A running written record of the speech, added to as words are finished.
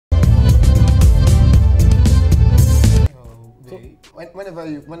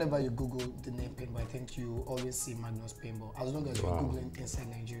whenever you Google the name paintball, I think you always see Magnus Paintball, as long as you're Googling inside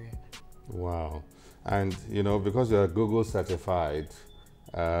Nigeria. Wow. And you know, because you're Google certified,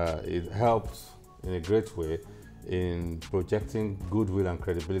 it helps in a great way in projecting goodwill and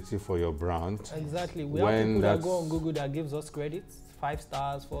credibility for your brand. Exactly. We have people that go on Google that gives us credits, 5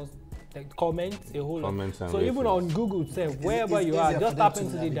 stars, 4 comments, a whole lot. So even on Google itself, wherever you are, just tap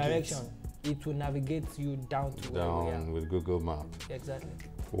into the direction. It will navigate you down to down with Google Maps. Exactly.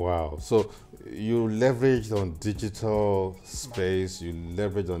 Wow. So you leveraged on digital space, you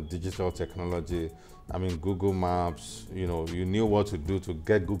leveraged on digital technology. I mean, Google Maps, you know, you knew what to do to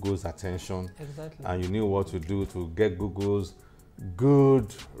get Google's attention. Exactly. And you knew what to do to get Google's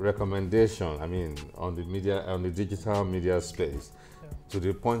good recommendation, I mean, on the digital media space, to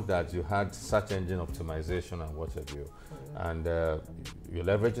the point that you had search engine optimization and what have you. And you're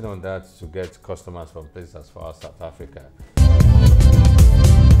leveraging on that to get customers from places as far as South Africa.